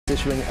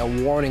issuing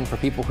a warning for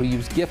people who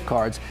use gift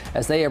cards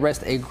as they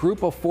arrest a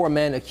group of 4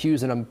 men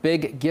accused in a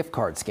big gift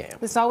card scam.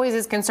 This always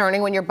is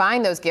concerning when you're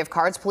buying those gift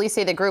cards. Police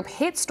say the group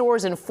hit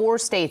stores in 4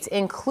 states,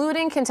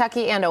 including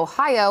Kentucky and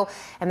Ohio,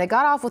 and they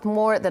got off with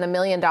more than $1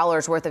 million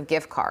worth of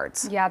gift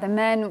cards. Yeah, the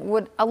men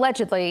would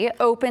allegedly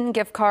open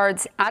gift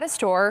cards at a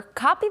store,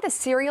 copy the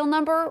serial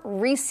number,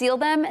 reseal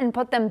them, and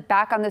put them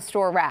back on the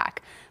store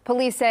rack.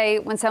 Police say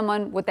when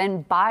someone would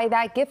then buy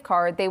that gift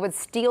card, they would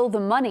steal the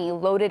money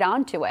loaded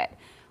onto it.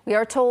 We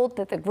are told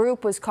that the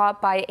group was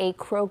caught by a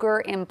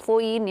Kroger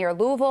employee near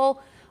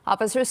Louisville.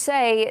 Officers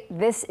say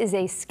this is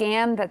a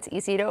scam that's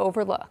easy to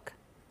overlook.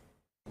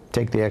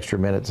 Take the extra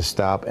minute to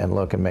stop and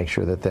look and make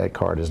sure that that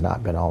card has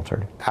not been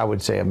altered. I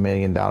would say $1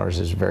 million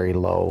is a very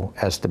low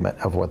estimate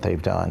of what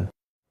they've done.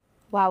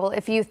 Wow, well,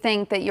 if you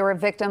think that you're a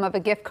victim of a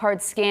gift card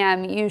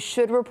scam, you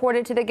should report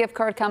it to the gift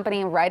card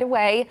company right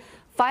away.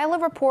 File a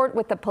report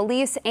with the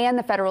police and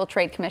the Federal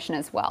Trade Commission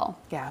as well.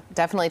 Yeah,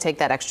 definitely take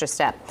that extra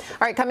step. All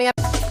right, coming up.